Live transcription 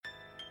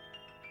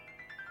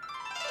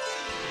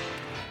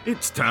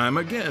It's time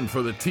again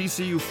for the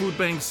TCU Food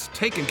Bank's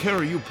Taking Care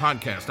of You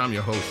podcast. I'm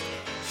your host,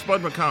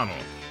 Spud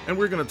McConnell, and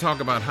we're going to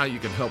talk about how you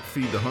can help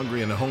feed the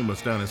hungry and the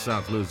homeless down in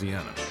South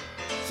Louisiana.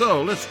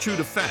 So let's chew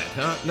the fat,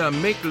 huh? Now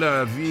make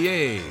la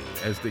vie,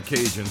 as the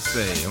Cajuns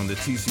say on the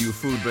TCU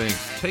Food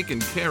Bank's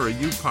Taking Care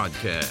of You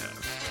podcast.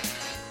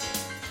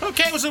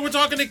 Okay, so we're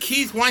talking to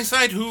Keith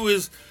Weisheit, who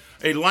is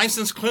a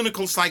licensed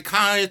clinical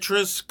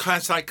psychiatrist,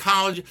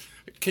 psychologist.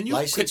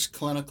 Licensed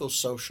clinical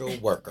social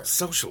worker.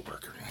 Social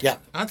worker. Yeah.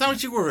 I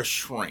thought you were a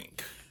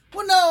shrink.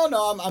 Well,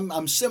 no,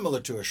 I'm similar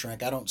to a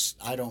shrink. I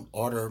don't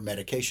order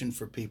medication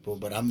for people,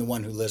 but I'm the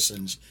one who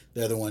listens.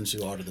 They're the ones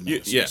who order the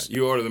medicines.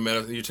 You order the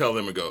medicine. You tell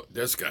them to go,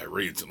 this guy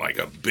reads like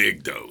a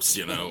big dose,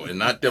 and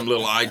not them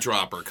little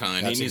eyedropper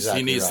kind. That's he needs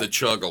exactly the right.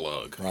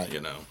 chug-a-lug,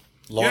 Right.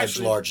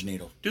 Large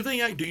needle. Do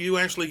you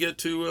actually get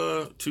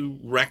to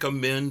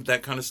recommend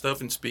that kind of stuff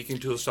in speaking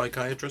to a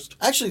psychiatrist?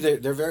 Actually,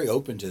 they're very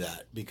open to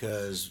that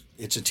because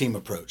it's a team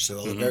approach.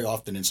 So very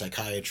often in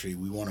psychiatry,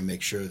 we want to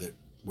make sure that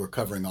we're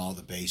covering all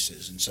the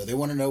bases. And so they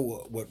want to know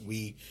what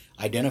we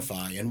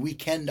identify, and we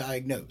can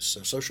diagnose.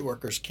 So social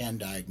workers can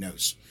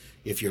diagnose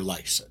if you're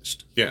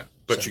licensed. Yeah,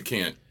 but you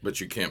can't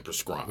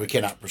prescribe. We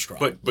cannot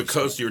prescribe. But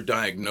because your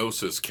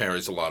diagnosis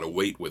carries a lot of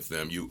weight with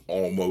them, you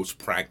almost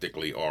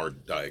practically are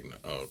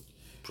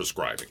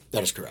prescribing.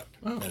 That is correct.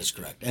 Oh. That is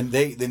correct. And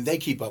they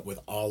keep up with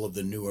all of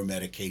the newer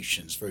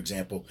medications. For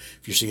example,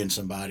 if you're seeing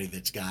somebody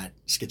that's got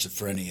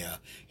schizophrenia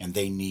and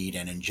they need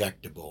an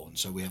injectable, and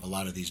so we have a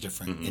lot of these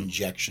different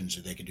injections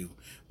that they can do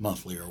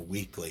monthly or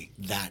weekly,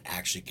 that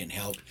actually can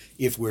help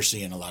if we're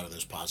seeing a lot of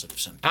those positive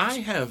symptoms.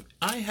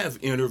 I have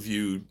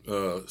interviewed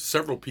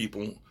several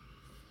people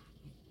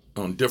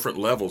on different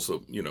levels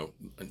of,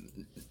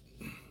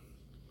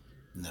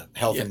 In the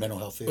health and mental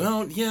health field?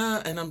 Well,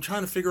 yeah, and I'm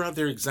trying to figure out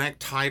their exact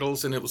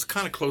titles, and it was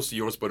kind of close to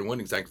yours, but it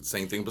wasn't exactly the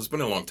same thing, but it's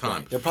been a long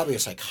time. Right. They're probably a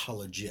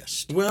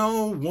psychologist.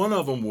 Well, one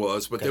of them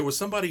was, but there was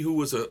somebody who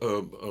was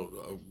a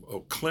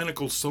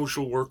clinical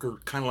social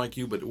worker, kind of like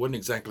you, but it wasn't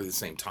exactly the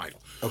same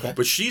title. Okay.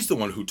 But she's the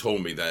one who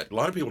told me that. A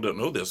lot of people don't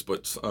know this,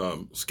 but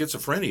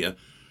schizophrenia,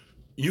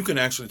 you can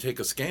actually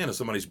take a scan of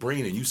somebody's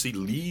brain and you see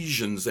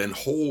lesions and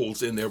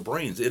holes in their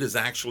brains. It is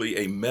actually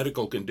a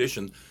medical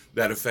condition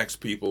that affects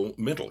people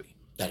mentally.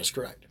 That is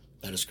correct.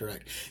 That is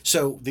correct.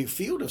 So the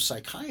field of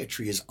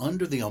psychiatry is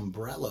under the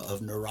umbrella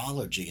of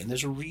neurology, and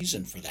there's a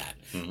reason for that.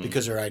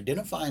 Because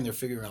they're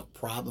figuring out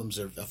problems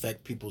that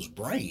affect people's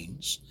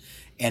brains,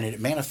 and it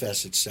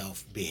manifests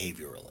itself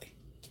behaviorally.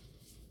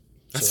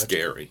 That's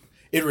scary.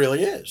 It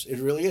really is. It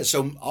really is.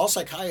 So all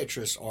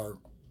psychiatrists are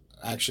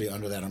actually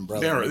under that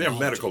umbrella. They're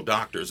medical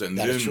doctors. And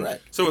that is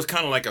correct. So it's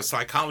kind of like a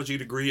psychology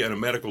degree, and a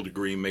medical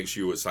degree makes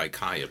you a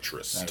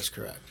psychiatrist. That is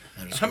correct.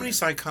 How many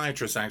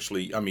psychiatrists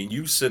actually,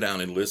 you sit down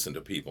and listen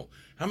to people.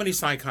 How many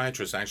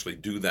psychiatrists actually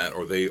do that,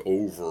 or are they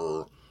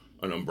over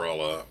an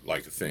umbrella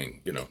like a thing,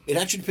 It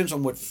actually depends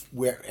on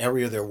where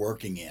area they're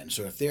working in.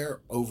 So if they're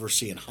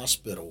overseeing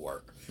hospital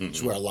work, which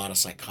is where a lot of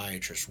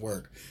psychiatrists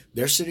work,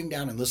 they're sitting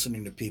down and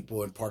listening to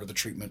people and part of the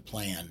treatment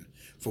plan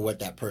for what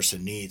that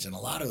person needs. And a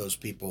lot of those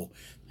people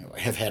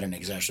have had an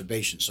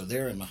exacerbation. So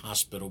they're in the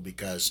hospital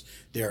because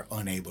they're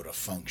unable to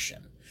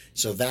function.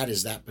 So that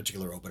is that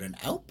particular role. But an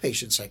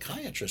outpatient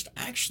psychiatrist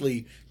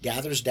actually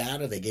gathers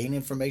data. They gain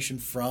information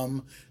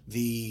from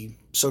the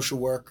social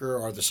worker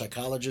or the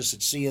psychologist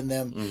that's seeing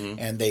them,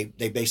 and they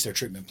base their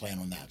treatment plan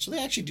on that. So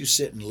they actually do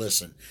sit and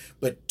listen.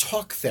 But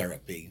talk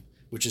therapy,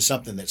 which is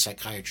something that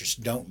psychiatrists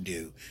don't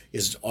do,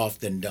 is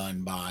often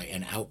done by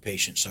an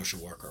outpatient social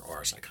worker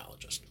or a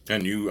psychologist.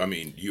 And you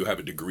have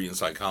a degree in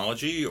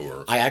psychology,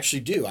 or? I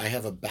actually do. I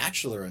have a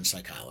bachelor in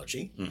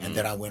psychology, and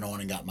then I went on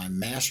and got my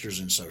master's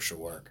in social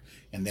work,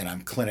 and then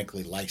I'm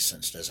clinically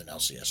licensed as an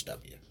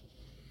LCSW.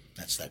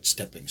 That's that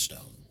stepping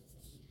stone.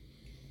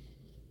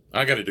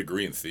 I got a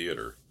degree in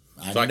theater.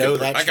 I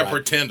can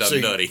pretend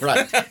I'm nutty.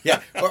 Right.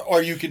 Yeah.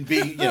 Or you can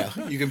be,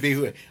 you can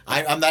be.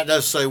 I'm not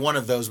necessarily one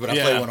of those, but I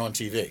play one on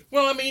TV.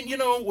 Well,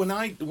 when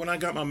I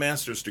got my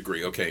master's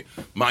degree, okay,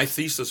 my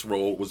thesis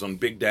role was on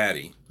Big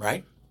Daddy.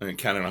 Right. And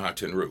Cat on a Hot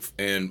Tin Roof.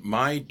 And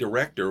my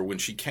director, when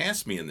she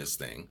cast me in this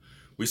thing,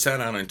 we sat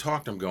down and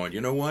talked. I'm going, you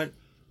know what?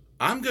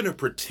 I'm going to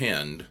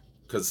pretend,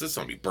 because this is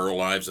going to be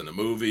Burl Ives in the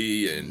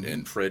movie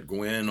and Fred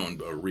Gwynn on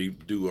a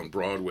redo on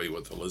Broadway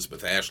with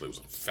Elizabeth Ashley. It was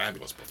a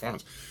fabulous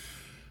performance.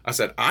 I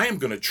said, I am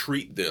going to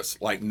treat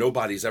this like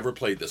nobody's ever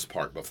played this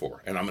part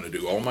before. And I'm going to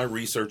do all my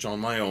research on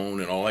my own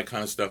and all that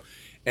kind of stuff.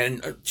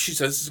 And she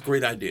says, this is a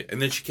great idea. And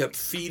then she kept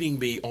feeding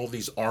me all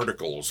these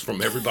articles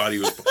from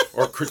everybody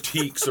or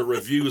critiques or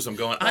reviews. I'm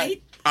going,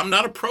 I'm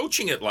not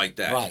approaching it like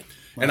that. Right.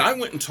 And I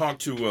went and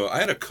talked to, I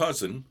had a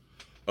cousin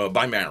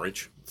by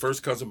marriage,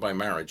 first cousin by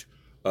marriage.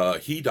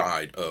 He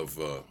died of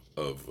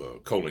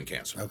colon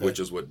cancer, which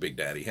is what Big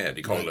Daddy had.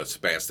 He called it a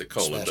spastic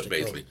colon, but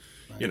basically,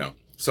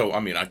 So,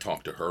 I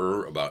talked to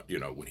her about,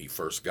 when he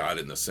first got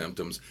in the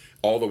symptoms,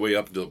 all the way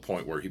up to the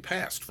point where he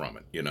passed from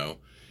it,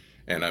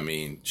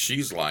 And,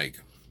 she's like,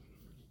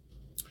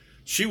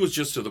 she was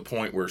just to the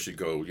point where she'd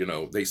go,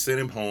 they sent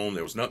him home.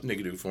 There was nothing they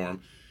could do for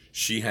him.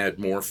 She had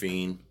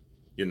morphine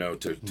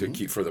to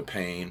keep for the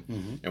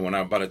pain.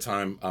 And by the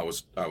time I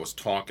was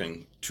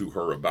talking to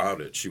her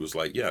about it, she was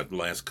like, yeah, the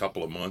last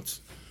couple of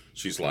months,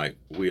 she's like,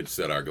 we had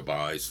said our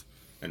goodbyes.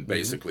 And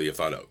basically, if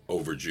I'd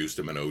overjuiced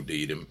him and OD'd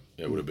him,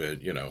 it would have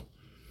been,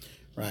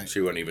 Right.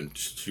 She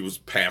was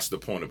past the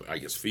point of, I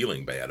guess,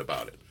 feeling bad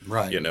about it.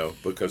 Right.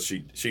 Because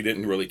she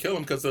didn't really kill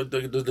him because the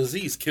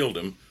disease killed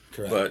him.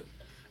 Correct. But,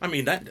 I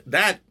mean,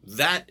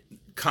 that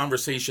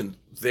conversation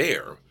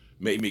there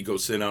made me go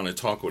sit down and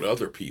talk with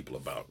other people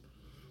about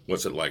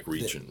what's it like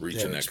reaching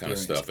that kind of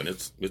stuff. And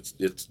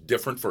it's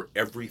different for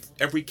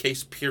every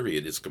case,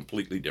 period, is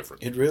completely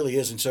different. It really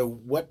is. And so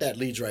what that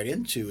leads right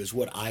into is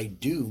what I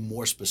do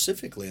more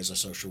specifically as a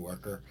social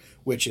worker,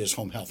 which is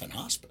home health and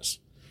hospice.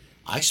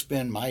 I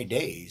spend my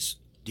days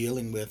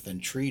dealing with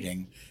and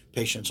treating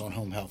patients on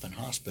home health and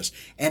hospice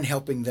and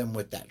helping them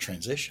with that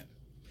transition.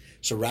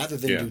 So rather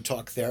than do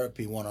talk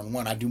therapy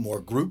one-on-one, I do more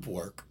group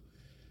work,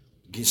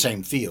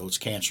 same fields,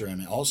 cancer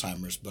and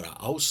Alzheimer's, but I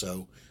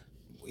also,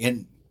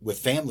 with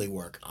family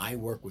work, I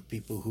work with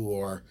people who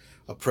are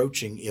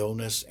approaching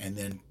illness and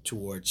then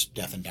towards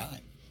death and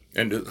dying.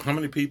 And how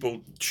many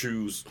people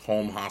choose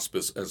home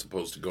hospice as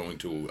opposed to going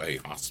to a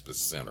hospice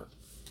center?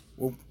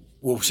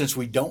 Well, since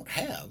we don't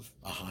have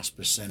a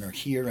hospice center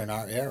here in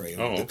our area,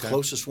 the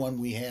closest one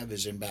we have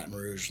is in Baton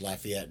Rouge,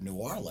 Lafayette, New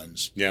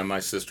Orleans. Yeah,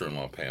 my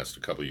sister-in-law passed a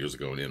couple of years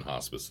ago in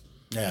hospice.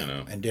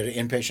 Yeah, and did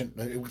an inpatient,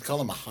 we call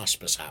them a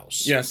hospice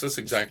house. Yes, that's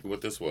exactly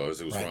what this was.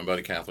 It was run by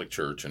the Catholic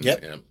Church. And,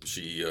 and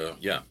she,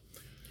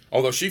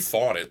 although she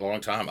fought it a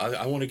long time,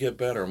 I want to get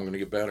better, I'm going to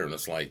get better. And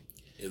it's like,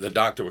 the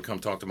doctor would come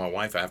talk to my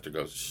wife after,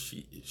 goes,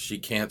 she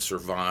can't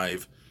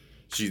survive.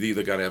 She's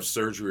either got to have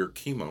surgery or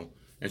chemo.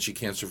 And she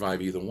can't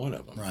survive either one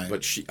of them. Right.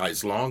 But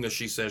as long as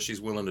she says she's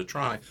willing to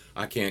try,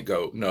 I can't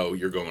go, no,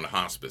 you're going to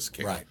hospice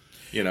care. Right.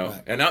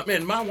 Right.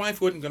 And my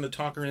wife wasn't going to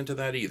talk her into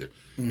that either.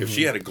 If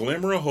she had a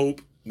glimmer of hope,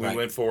 we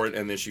went for it,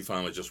 and then she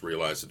finally just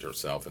realized it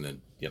herself, and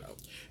then,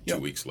 2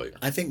 weeks later.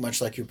 I think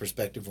much like your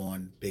perspective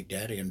on Big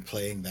Daddy and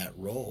playing that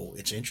role,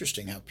 it's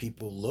interesting how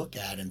people look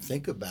at and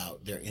think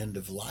about their end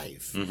of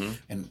life.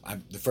 And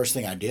the first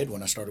thing I did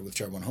when I started with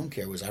Trouble in Home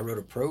Care was I wrote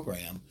a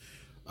program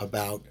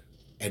about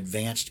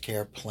advanced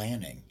care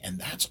planning, and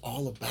that's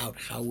all about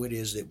how it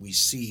is that we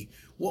see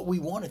what we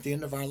want at the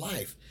end of our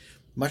life.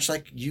 Much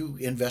like you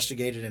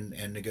investigated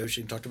and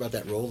negotiated and talked about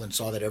that role and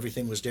saw that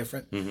everything was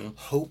different,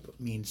 hope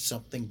means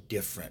something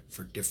different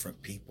for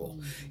different people.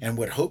 And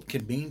what hope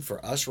can mean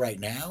for us right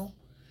now,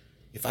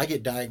 if I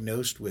get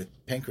diagnosed with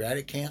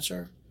pancreatic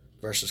cancer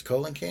versus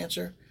colon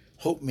cancer,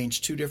 hope means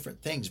two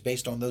different things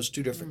based on those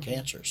two different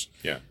cancers.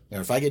 Yeah. Now,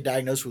 if I get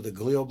diagnosed with a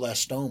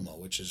glioblastoma,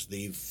 which is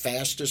the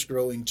fastest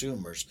growing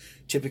tumors,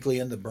 typically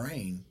in the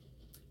brain,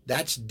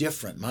 that's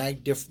different. My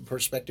different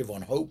perspective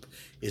on hope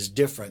is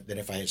different than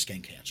if I had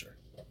skin cancer.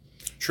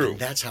 True. And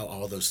that's how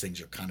all those things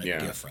are kind of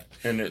different.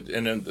 And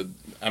then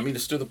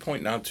it's to the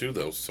point now too,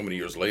 though, so many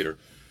years later,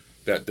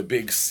 that the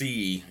big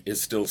C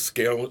is still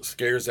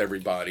scares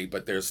everybody,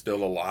 but there's still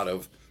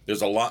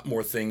there's a lot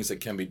more things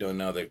that can be done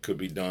now that couldn't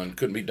be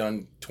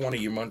done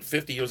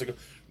 50 years ago.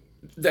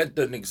 That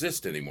doesn't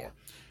exist anymore.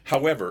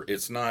 However,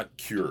 it's not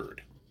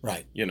cured.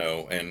 Right.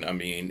 And I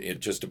mean, it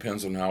just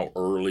depends on how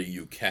early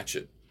you catch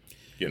it,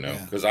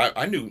 because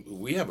I knew,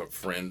 we have a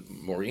friend,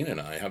 Maureen and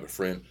I have a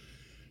friend,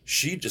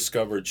 she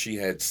discovered she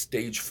had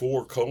stage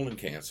 4 colon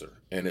cancer,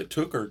 and it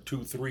took her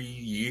 2-3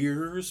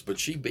 years, but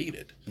she beat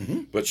it.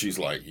 But she's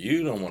like,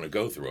 you don't want to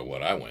go through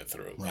what I went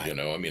through. Right.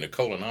 I mean, a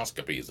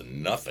colonoscopy is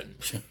nothing.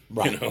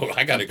 Right.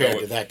 I got to go.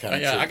 To that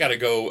kind of I got to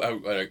go.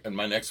 And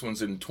my next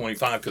one's in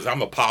 25 because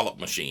I'm a polyp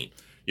machine.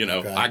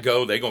 I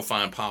go, they gonna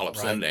find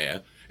polyps in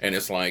there. And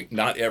it's like,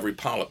 not every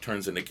polyp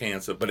turns into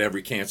cancer, but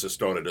every cancer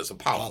started as a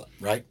polyp.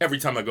 Right. Every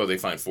time I go, they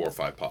find 4 or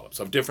 5 polyps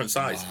of different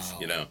sizes,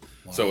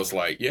 Wow. So it's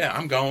like,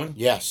 I'm going.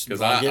 Yes.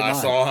 Because I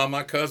saw how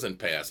my cousin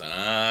passed, and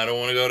I don't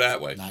want to go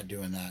that way. Not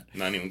doing that.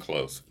 Not even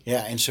close.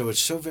 Yeah, and so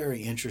it's so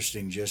very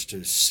interesting just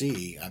to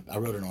see. I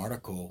wrote an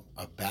article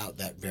about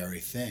that very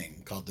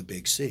thing called The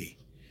Big C,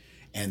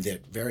 and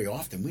that very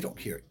often we don't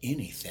hear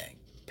anything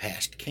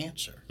past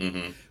cancer.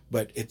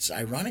 But it's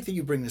ironic that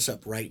you bring this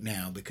up right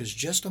now, because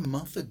just a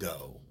month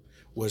ago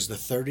was the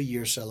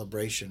 30-year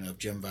celebration of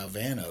Jim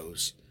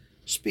Valvano's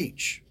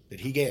speech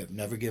that he gave,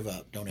 Never Give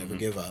Up, Don't Ever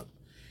Give Up.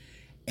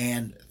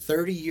 And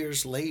 30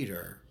 years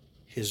later,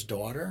 his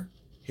daughter,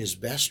 his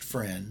best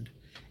friend,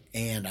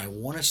 and I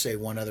want to say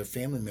one other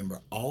family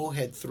member all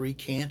had 3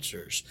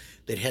 cancers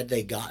that had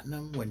they gotten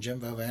them when Jim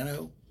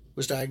Valvano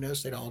was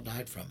diagnosed, they'd all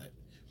died from it.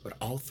 But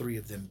all 3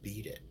 of them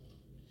beat it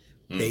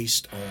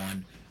based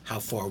on how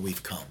far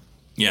we've come.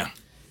 Yeah.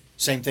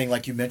 Same thing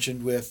like you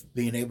mentioned with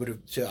being able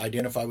to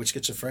identify with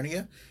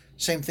schizophrenia.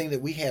 Same thing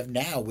that we have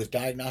now with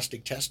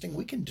diagnostic testing.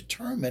 We can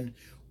determine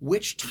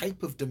which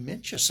type of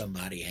dementia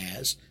somebody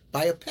has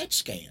by a PET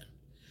scan.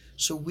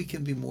 So we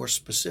can be more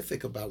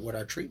specific about what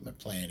our treatment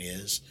plan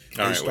is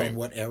based on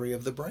what area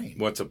of the brain.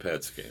 What's a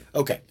PET scan?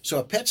 Okay, so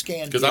a PET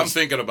scan Because I'm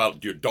thinking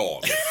about your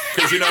dog.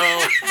 Because,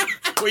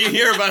 Well, you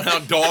hear about how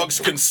dogs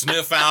can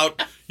sniff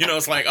out.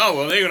 It's like, oh,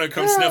 well, they're going to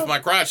come sniff my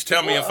crotch.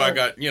 Tell me if I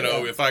got,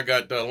 if I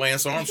got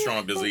Lance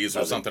Armstrong disease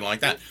or something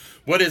like that.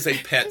 What is a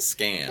PET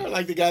scan?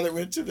 Like the guy that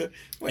went to the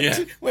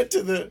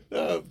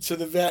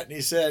vet and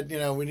he said,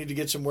 we need to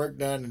get some work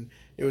done, and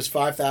it was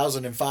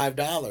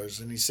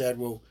 $5,005, and he said,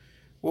 well,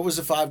 what was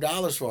the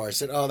 $5 for? I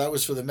said, oh, that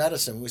was for the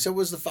medicine. We said, what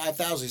was the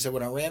 $5,000? He said,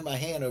 when I ran my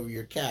hand over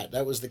your cat,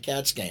 that was the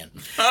CAT scan.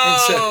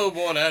 Oh,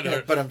 boy, that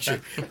hurt. But I'm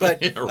sure.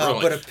 But, yeah,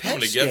 really. But a PET I'm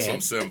going to get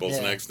some symbols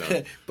next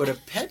time. But a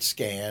PET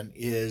scan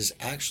is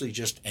actually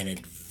just an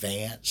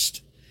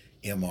advanced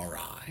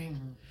MRI.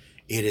 Mm-hmm.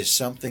 It is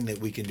something that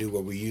we can do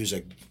where we use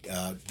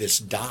this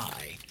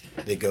dye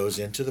that goes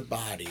into the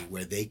body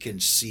where they can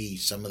see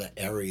some of the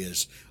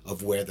areas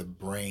of where the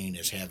brain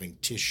is having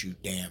tissue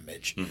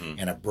damage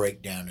and a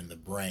breakdown in the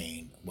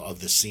brain of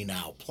the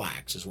senile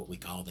plaques is what we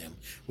call them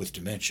with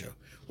dementia,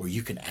 where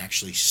you can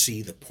actually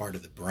see the part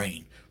of the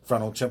brain,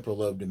 frontal temporal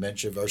lobe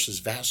dementia versus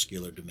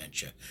vascular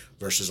dementia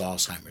versus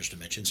Alzheimer's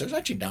dementia. So there's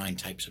actually 9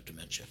 types of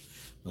dementia.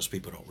 Most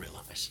people don't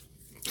realize.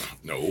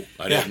 No,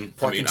 I didn't.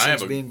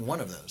 Parkinson's being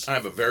one of those. I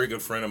have a very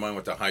good friend of mine I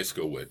went to high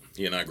school with.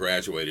 He and I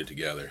graduated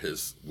together.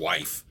 His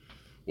wife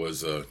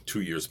was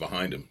 2 years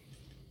behind him.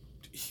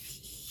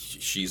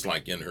 She's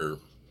like in her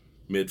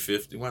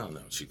mid-50s. Well, no,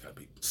 she's got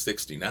to be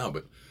 60 now.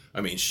 But,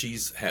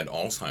 she's had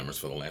Alzheimer's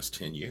for the last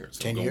 10 years.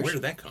 10 years? Where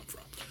did that come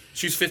from?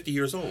 She's 50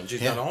 years old.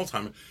 She's got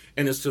Alzheimer's.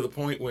 And it's to the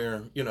point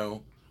where,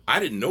 I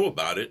didn't know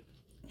about it.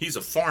 He's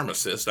a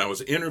pharmacist. I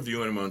was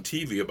interviewing him on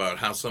TV about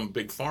how some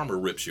big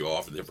pharma rips you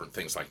off and different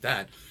things like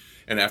that.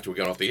 And after we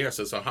got off the air, I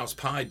said, so how's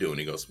Pi doing?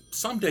 He goes,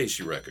 someday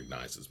she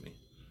recognizes me.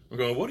 We're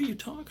going, what are you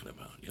talking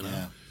about?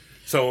 Yeah.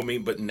 So,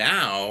 but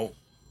now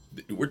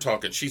we're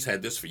talking, she's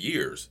had this for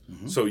years.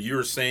 Mm-hmm. So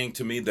you're saying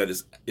to me that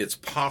it's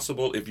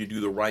possible if you do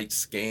the right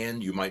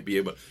scan, you might be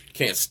able,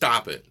 can't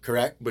stop it.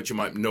 Correct. But you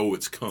might know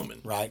it's coming.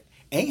 Right.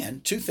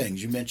 And 2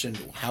 things. You mentioned,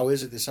 how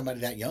is it that somebody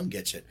that young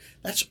gets it?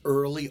 That's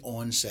early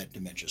onset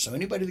dementia. So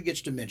anybody that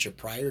gets dementia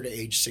prior to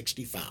age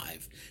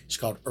 65 is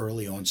called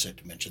early onset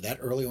dementia. That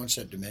early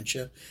onset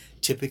dementia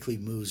typically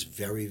moves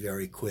very,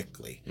 very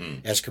quickly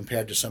as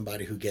compared to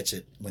somebody who gets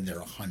it when they're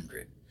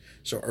 100.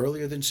 So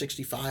earlier than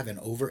 65 and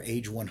over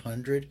age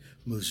 100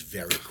 moves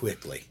very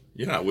quickly.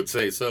 Yeah, I would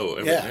say so.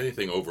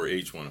 Anything over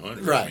age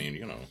 100,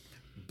 right.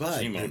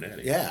 But,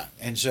 yeah,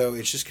 and so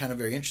it's just kind of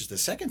very interesting. The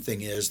second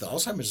thing is the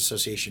Alzheimer's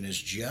Association has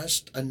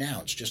just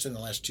announced, just in the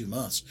last 2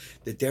 months,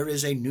 that there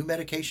is a new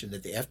medication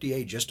that the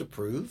FDA just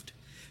approved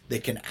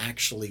that can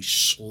actually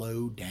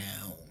slow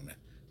down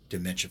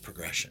dementia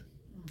progression.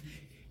 Mm-hmm.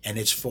 And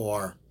it's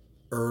for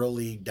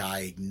early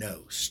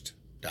diagnosed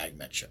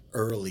dementia,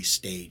 early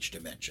stage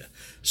dementia.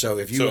 So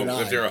if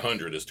they're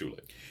 100, it's too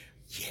late.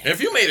 Yeah.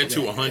 If you made it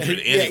to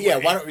 100 anyway. Yeah,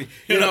 why don't we,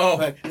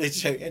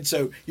 and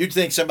so you'd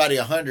think somebody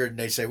 100 and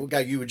they say, well,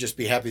 God, you would just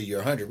be happy that you're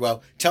 100.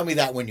 Well, tell me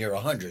that when you're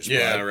 100.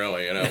 Yeah,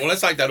 really. Well,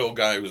 it's like that old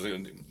guy who was,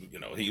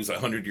 he was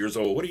 100 years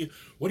old.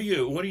 What do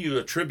you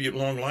attribute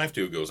long life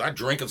to? He goes, I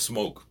drink and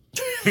smoke.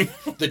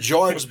 The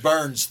George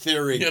Burns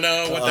theory what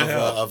the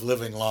hell? Of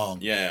living long.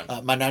 Yeah.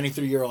 My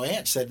 93-year-old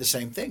aunt said the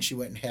same thing. She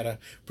went and had a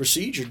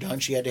procedure done.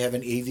 She had to have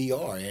an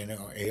AVR, an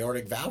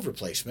aortic valve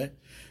replacement.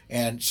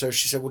 And so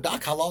she said, well,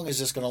 Doc, how long is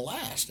this going to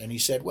last? And he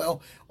said,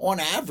 well, on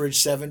average,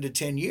 7 to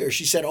 10 years.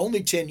 She said,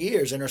 only 10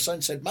 years. And her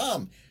son said,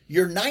 Mom,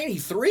 you're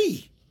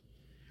 93.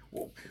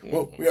 Well,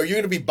 are you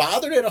going to be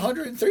bothered at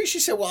 103? She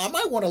said, well, I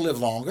might want to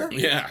live longer.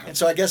 Yeah. And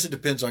so I guess it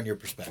depends on your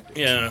perspective.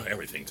 Yeah,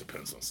 everything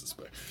depends on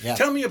perspective. Yeah.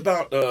 Tell me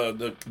about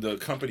the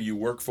company you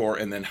work for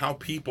and then how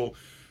people,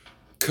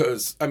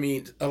 because,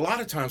 a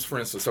lot of times, for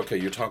instance, okay,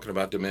 you're talking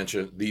about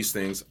dementia, these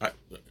things,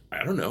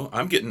 I don't know.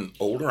 I'm getting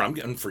older. I'm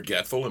getting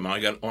forgetful. Am I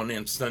got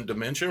on-instant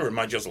dementia or am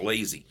I just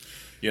lazy?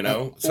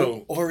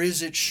 Or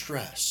is it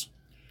stress?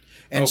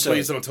 And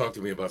please don't talk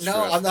to me about stress.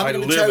 No, I'm not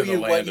going to tell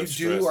you what you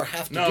do or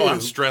have to do. No,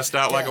 I'm stressed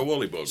out like a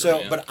woolly booger.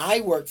 So, but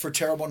I work for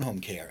Terrible Home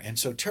Care. And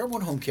so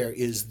Terrible Home Care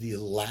is the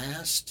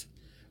last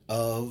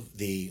of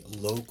the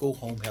local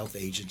home health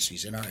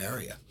agencies in our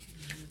area.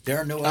 There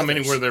are no others. How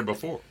many were there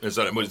before? Was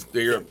they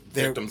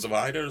victims of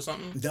Ida or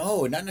something?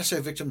 No, not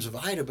necessarily victims of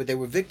Ida, but they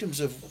were victims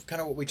of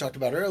kind of what we talked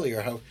about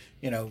earlier, how,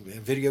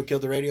 video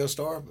killed the radio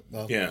star.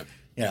 Well, yeah.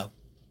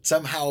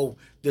 Somehow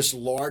this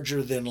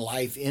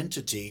larger-than-life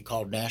entity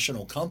called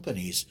national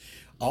companies,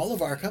 all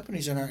of our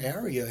companies in our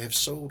area have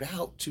sold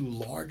out to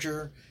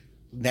larger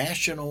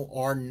national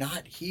or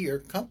not here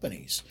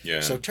companies. Yeah.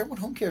 So Terrible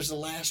Home Care is the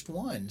last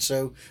one.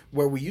 So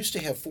where we used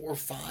to have 4 or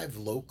 5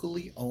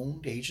 locally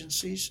owned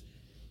agencies,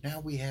 now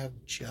we have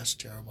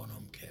just Terrible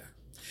Home Care.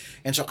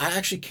 And so I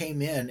actually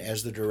came in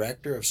as the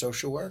director of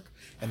social work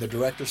and the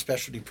director of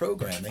specialty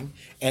programming,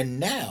 and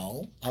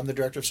now I'm the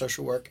director of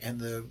social work and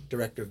the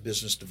director of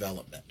business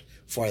development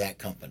for that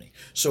company.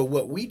 So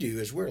what we do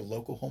is we're a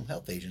local home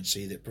health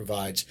agency that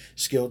provides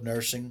skilled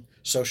nursing,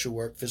 social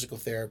work, physical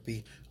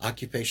therapy,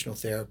 occupational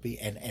therapy,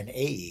 and an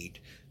aid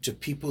to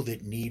people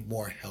that need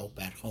more help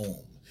at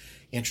home.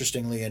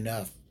 Interestingly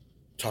enough,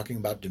 talking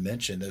about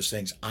dementia and those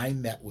things, I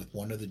met with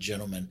one of the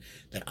gentlemen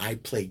that I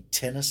played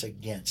tennis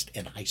against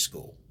in high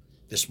school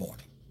this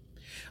morning.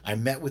 I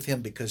met with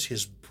him because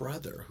his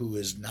brother, who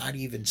is not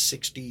even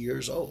 60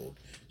 years old,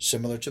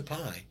 similar to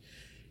Pi,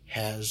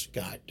 has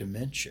got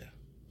dementia.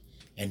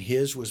 And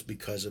his was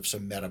because of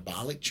some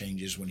metabolic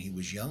changes when he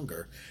was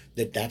younger,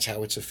 that's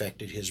how it's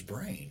affected his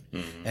brain.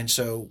 Mm-hmm. And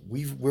so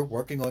we're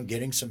working on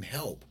getting some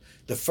help.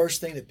 The first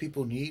thing that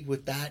people need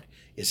with that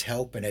is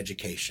help and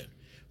education.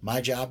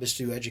 My job is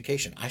to do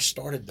education. I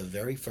started the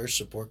very first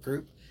support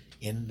group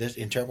in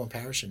Terrebonne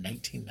Parish in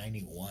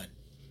 1991.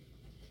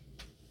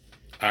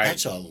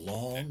 That's a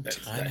long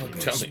time ago.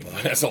 Tell me,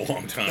 that's a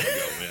long time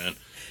ago, man.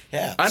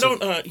 Yeah. I don't,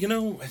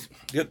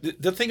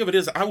 the thing of it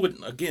is, I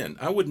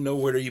wouldn't know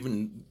where to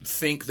even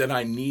think that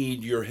I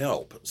need your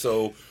help.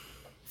 So,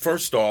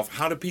 first off,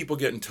 how do people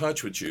get in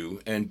touch with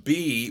you? And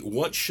B,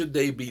 what should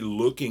they be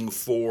looking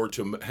for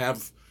to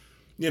have,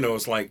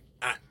 it's like,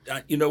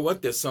 you know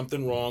what, there's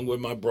something wrong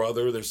with my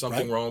brother, there's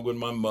something wrong with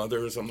my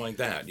mother, or something like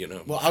that,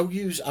 Well, I'll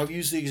use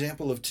the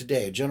example of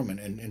today, a gentleman,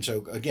 and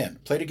so, again,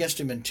 played against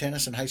him in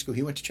tennis in high school.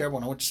 He went to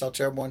Terrebonne, I went to South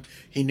Terrebonne.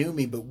 He knew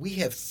me, but we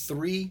have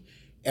 3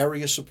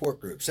 area support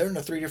groups. They're in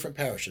the 3 different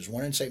parishes,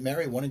 one in St.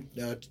 Mary, one in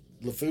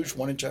Lafourche,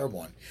 one in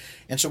Terrebonne.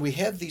 And so we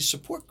have these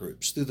support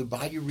groups through the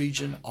Bayou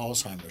Region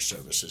Alzheimer's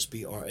Services,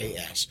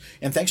 BRAS.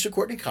 And thanks to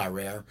Courtney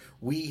Kyrer,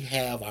 we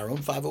have our own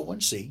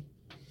 501c,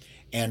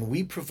 and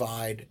we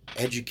provide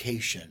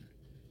education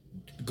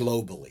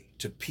globally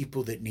to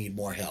people that need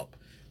more help.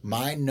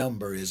 My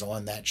number is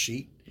on that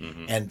sheet,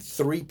 and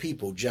 3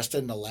 people just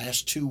in the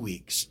last 2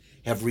 weeks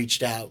have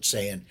reached out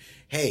saying,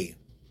 hey,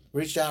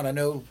 I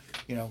know,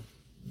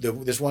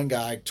 this one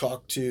guy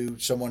talked to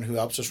someone who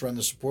helps us run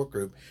the support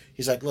group.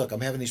 He's like, look,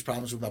 I'm having these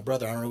problems with my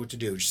brother. I don't know what to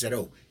do. She said,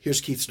 oh,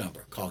 here's Keith's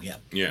number. Call him.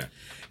 Yeah.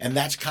 And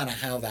that's kind of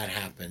how that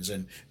happens.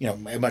 And,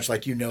 much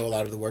like a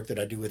lot of the work that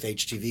I do with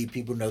HTV,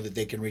 people know that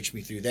they can reach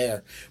me through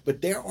there.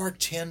 But there are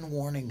 10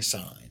 warning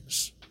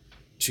signs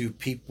to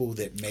people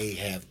that may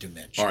have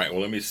dementia. All right.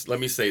 Well, let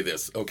me say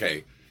this.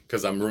 Okay.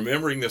 Because I'm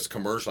remembering this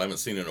commercial I haven't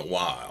seen in a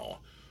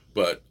while.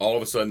 But all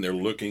of a sudden they're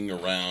looking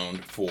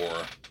around for,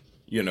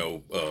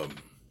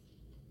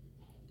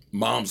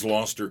 mom's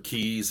lost her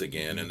keys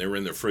again, and they're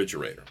in the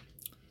refrigerator.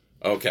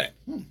 Okay.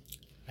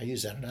 I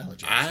use that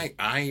analogy.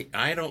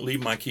 I don't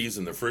leave my keys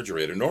in the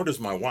refrigerator, nor does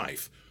my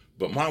wife.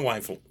 But my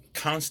wife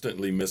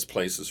constantly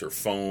misplaces her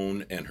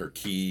phone and her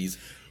keys.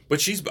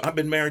 But I've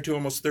been married to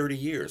almost 30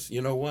 years.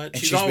 You know what? And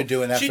she's been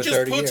doing that for 30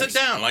 years. She just puts it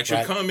down. Like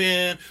she'll come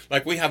in,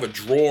 like we have a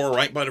drawer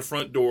right by the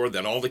front door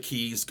that all the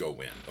keys go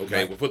in.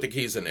 Okay, we'll put the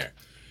keys in there.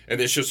 And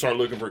then she'll start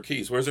looking for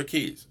keys. Where's her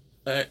keys?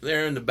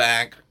 They're in the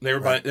back.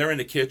 They're in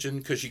the kitchen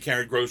because she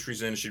carried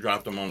groceries in and she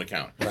dropped them on the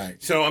counter.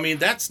 Right. So,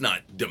 that's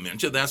not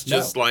dementia. That's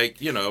just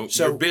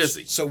you're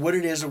busy. So what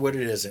it is or what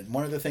it isn't.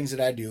 One of the things that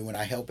I do when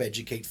I help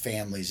educate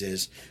families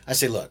is I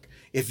say, look,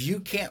 if you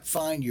can't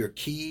find your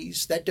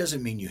keys, that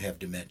doesn't mean you have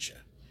dementia.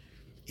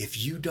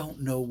 If you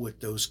don't know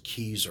what those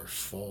keys are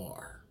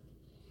for,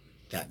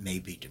 that may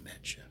be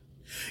dementia.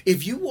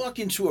 If you walk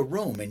into a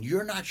room and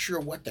you're not sure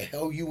what the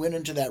hell you went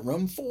into that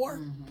room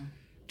for,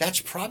 that's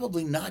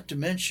probably not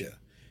dementia.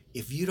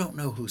 If you don't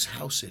know whose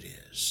house it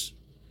is,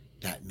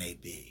 that may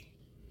be.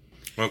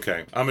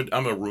 Okay, I'm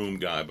a room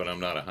guy, but I'm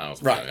not a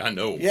house guy. I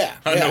know. Yeah,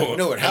 I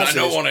know what house it is. I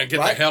don't want to get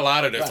the hell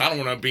out of this. I don't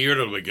want to be here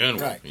to begin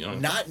with.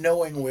 Not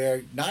knowing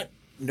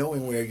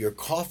where your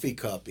coffee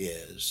cup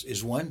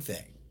is one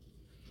thing.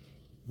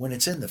 When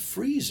it's in the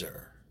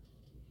freezer,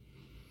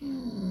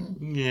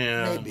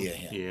 maybe a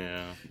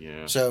hint.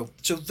 Yeah. So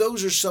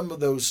those are some of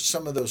those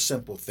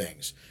simple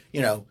things.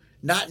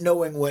 Not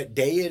knowing what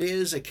day it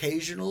is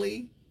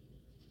occasionally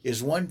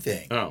is one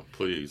thing. Oh,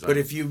 please. But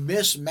if you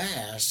miss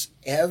Mass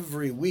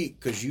every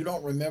week because you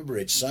don't remember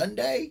it's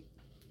Sunday,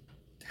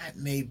 that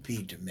may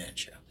be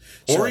dementia.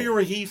 Or you're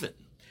a heathen.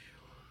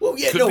 Well,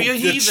 yeah,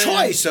 the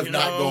choice of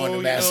not going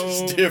to Mass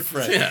is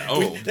different. Yeah,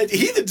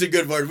 heathen's a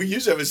good word. We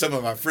use that with some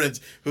of my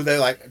friends who they're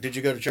like, did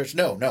you go to church?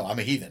 No, I'm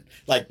a heathen.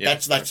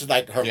 That's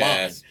like her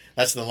line.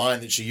 That's the line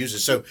that she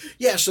uses. So,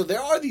 so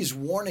there are these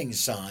warning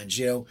signs,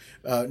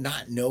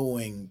 not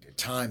knowing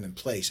time and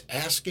place,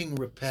 asking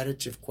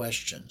repetitive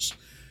questions.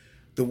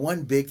 The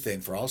one big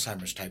thing for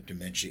Alzheimer's type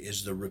dementia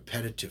is the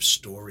repetitive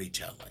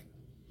storytelling.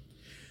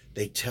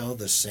 They tell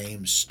the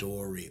same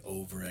story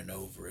over and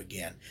over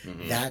again.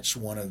 Mm-hmm. That's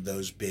one of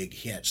those big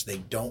hints. They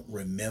don't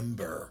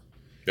remember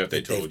that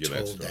they've told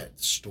that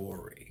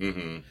story.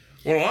 Mm-hmm.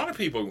 Well, a lot of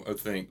people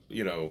think,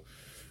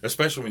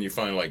 especially when you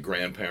find like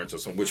grandparents or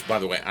something, which, by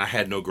the way, I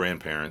had no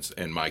grandparents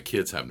and my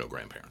kids have no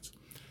grandparents.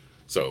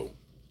 So,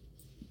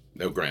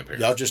 no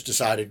grandparents. Y'all just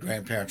decided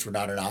grandparents were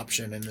not an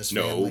option in this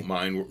family?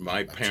 No,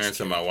 my parents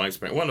and my wife's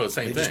parents. Well, no, the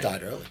same thing. They just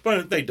died early.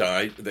 But they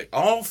died.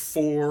 All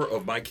 4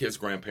 of my kids'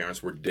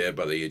 grandparents were dead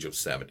by the age of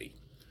 70.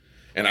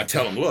 And I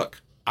tell them,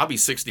 look, I'll be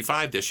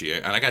 65 this year,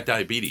 and I got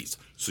diabetes.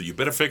 So you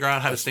better figure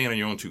out how to stand on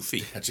your own 2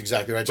 feet. That's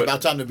exactly right. It's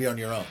about time to be on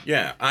your own.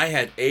 Yeah. I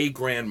had a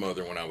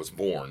grandmother when I was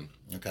born.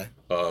 Okay.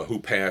 Who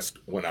passed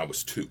when I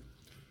was 2.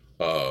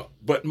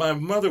 But my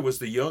mother was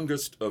the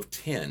youngest of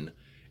 10.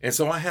 And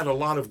so I had a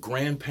lot of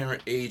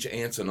grandparent age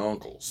aunts and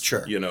uncles.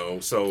 Sure.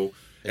 So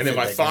And then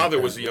my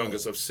father was the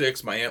youngest of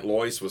 6. My Aunt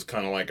Lois was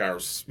kind of like our,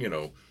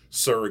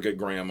 surrogate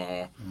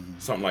grandma,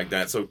 something like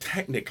that. So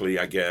technically,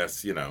 I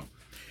guess,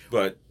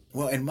 but...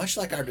 Well, and much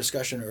like our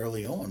discussion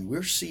early on,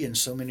 we're seeing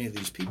so many of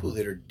these people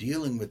that are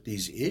dealing with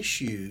these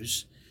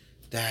issues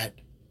that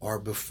are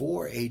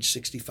before age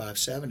 65,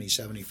 70,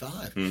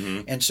 75.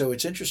 And so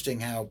it's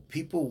interesting how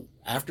people,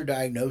 after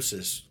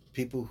diagnosis,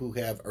 people who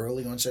have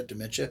early onset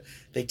dementia,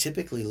 they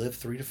typically live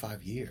 3 to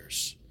 5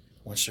 years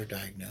once they're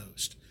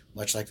diagnosed,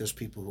 much like those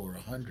people who are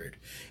 100.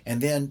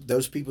 And then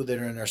those people that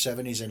are in their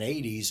 70s and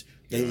 80s,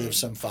 they live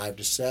some 7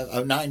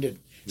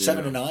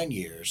 to 9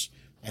 years.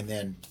 And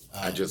then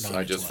I just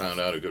found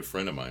out a good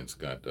friend of mine's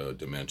got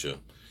dementia.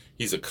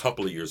 He's a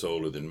couple of years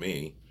older than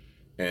me,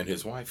 and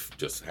his wife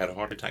just had a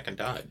heart attack and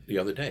died the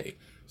other day.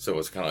 So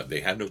it's kind of,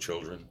 they had no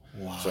children.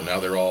 Wow. So now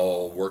they're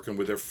all working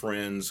with their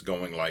friends,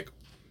 going like,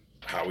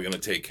 how are we going to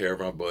take care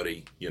of our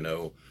buddy?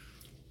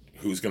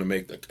 Who's going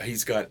to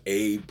he's got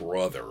a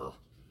brother,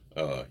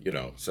 so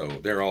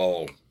they're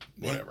all,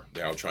 whatever.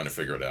 They're all trying to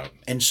figure it out.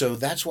 And so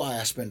that's why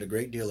I spend a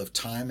great deal of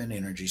time and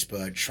energy,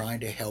 Spud, trying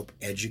to help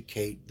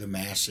educate the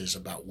masses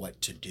about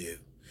what to do.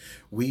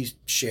 We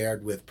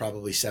shared with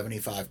probably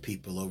 75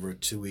 people over a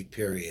 2-week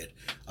period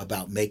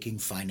about making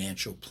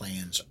financial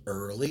plans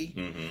early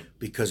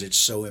because it's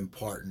so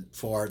important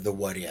for the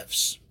what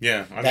ifs.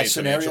 Yeah, I made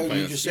scenario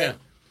you just said.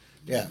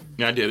 Yeah.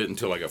 I did it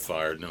until I got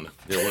fired. No,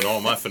 there went all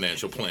my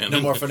financial planning.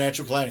 No more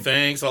financial planning.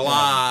 Thanks a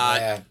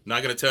lot. Yeah.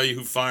 Not going to tell you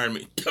who fired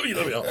me.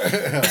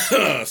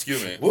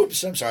 Excuse me.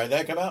 Whoops, I'm sorry. Did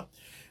that come out?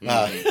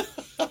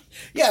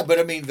 Yeah, but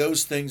I mean,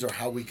 those things are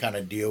how we kind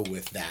of deal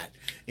with that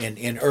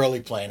in early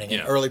planning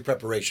and early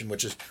preparation,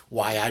 which is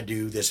why I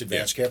do this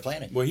advanced care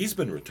planning. Well, he's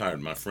been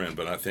retired, my friend,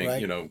 but I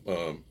think,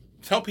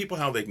 tell people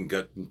how they can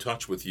get in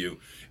touch with you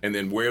and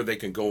then where they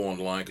can go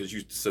online, because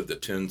you said the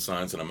 10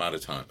 signs and I'm out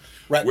of time.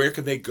 Right. Where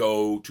can they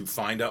go to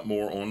find out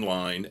more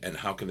online, and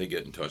how can they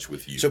get in touch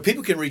with you? So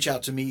people can reach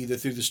out to me either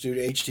through the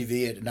studio,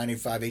 HTV at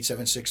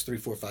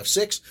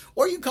 985-876-3456,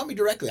 or you can call me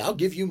directly. I'll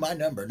give you my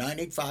number,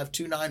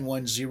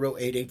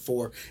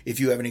 985-291-0884,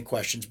 if you have any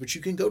questions. But you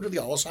can go to the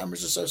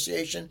Alzheimer's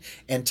Association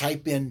and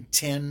type in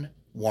 10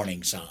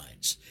 warning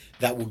signs.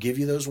 That will give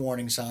you those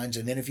warning signs.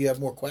 And then if you have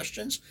more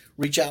questions,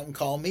 reach out and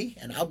call me,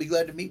 and I'll be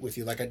glad to meet with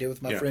you like I did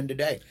with my friend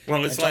today.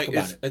 Well, it's like,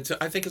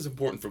 I think it's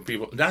important for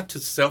people not to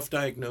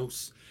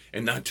self-diagnose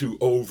and not to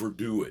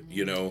overdo it,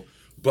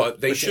 but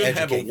they should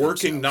have a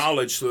working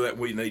knowledge so that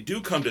when they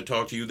do come to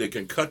talk to you, they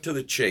can cut to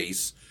the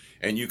chase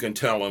and you can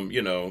tell them,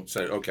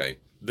 say, okay,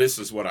 this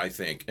is what I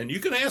think. And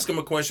you can ask them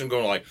a question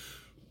going like,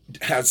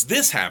 has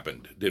this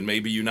happened? Then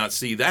maybe you not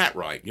see that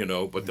right,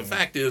 but the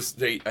fact is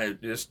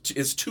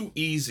it's too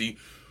easy.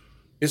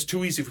 It's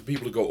too easy for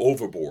people to go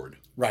overboard.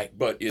 Right.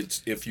 But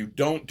if you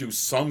don't do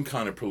some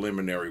kind of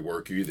preliminary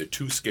work, you're either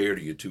too scared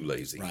or you're too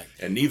lazy. Right.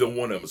 And neither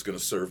one of them is going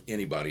to serve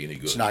anybody any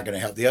good. It's not going to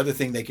help. The other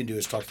thing they can do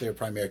is talk to their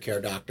primary care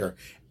doctor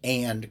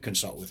and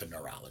consult with a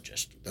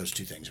neurologist. Those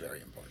two things are very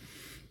important.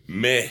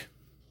 Meh.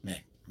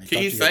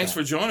 Keith, thanks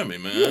for joining me,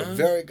 man.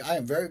 I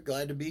am very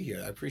glad to be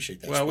here. I appreciate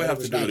that. Well, we'll have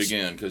to do it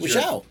again. We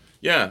shall.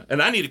 Yeah,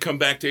 and I need to come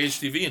back to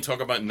HTV and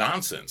talk about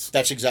nonsense.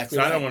 That's exactly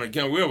right. I don't want to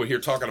get over here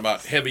talking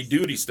about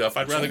heavy-duty stuff.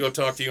 I'd rather go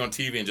talk to you on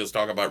TV and just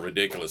talk about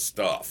ridiculous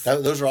stuff.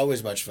 Those are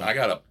always much fun. I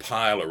got a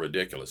pile of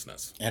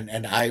ridiculousness.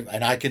 And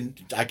I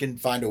can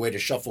find a way to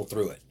shuffle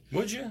through it.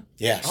 Would you?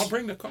 Yes. I'll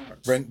bring the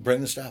cards.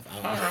 Bring the stuff.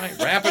 All right,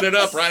 wrapping it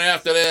up right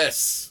after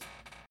this.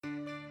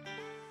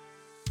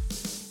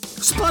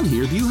 Spud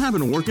here. Do you have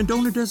an organ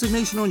donor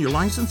designation on your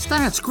license?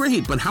 That's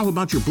great, but how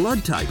about your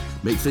blood type?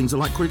 Make things a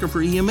lot quicker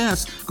for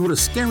EMS. Go to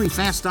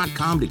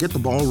scaryfast.com to get the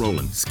ball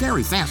rolling.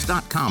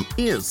 Scaryfast.com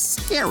is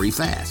scary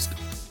fast.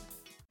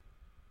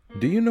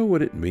 Do you know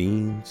what it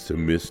means to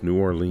miss New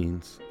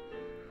Orleans?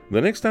 The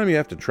next time you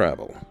have to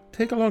travel,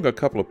 take along a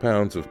couple of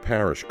pounds of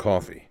Parish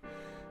coffee,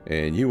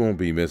 and you won't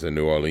be missing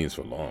New Orleans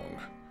for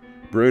long.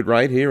 Brewed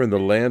right here in the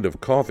land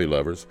of coffee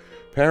lovers,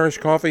 Parish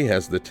coffee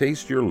has the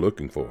taste you're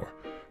looking for.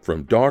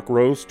 From dark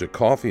roast to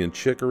coffee and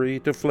chicory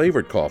to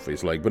flavored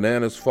coffees like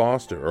Bananas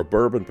Foster or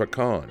Bourbon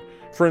Pecan,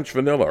 French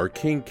Vanilla or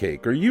King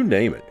Cake, or you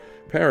name it,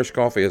 Parish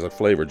coffee has a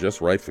flavor just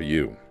right for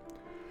you.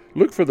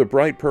 Look for the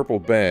bright purple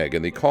bag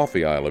in the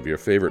coffee aisle of your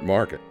favorite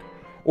market,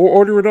 or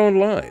order it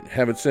online,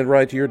 have it sent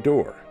right to your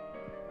door.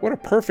 What a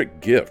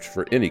perfect gift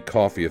for any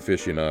coffee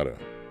aficionado.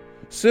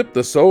 Sip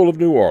the soul of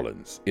New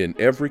Orleans in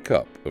every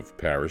cup of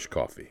Parish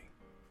coffee.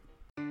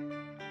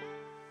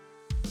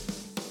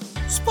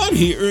 Spud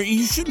here.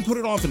 You shouldn't put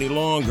it off any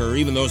longer,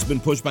 even though it's been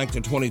pushed back to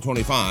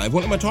 2025.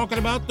 What am I talking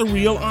about? The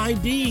real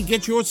ID.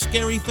 Get yours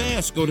scary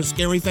fast. Go to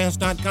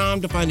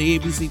scaryfast.com to find the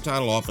ABC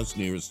title office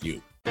nearest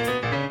you.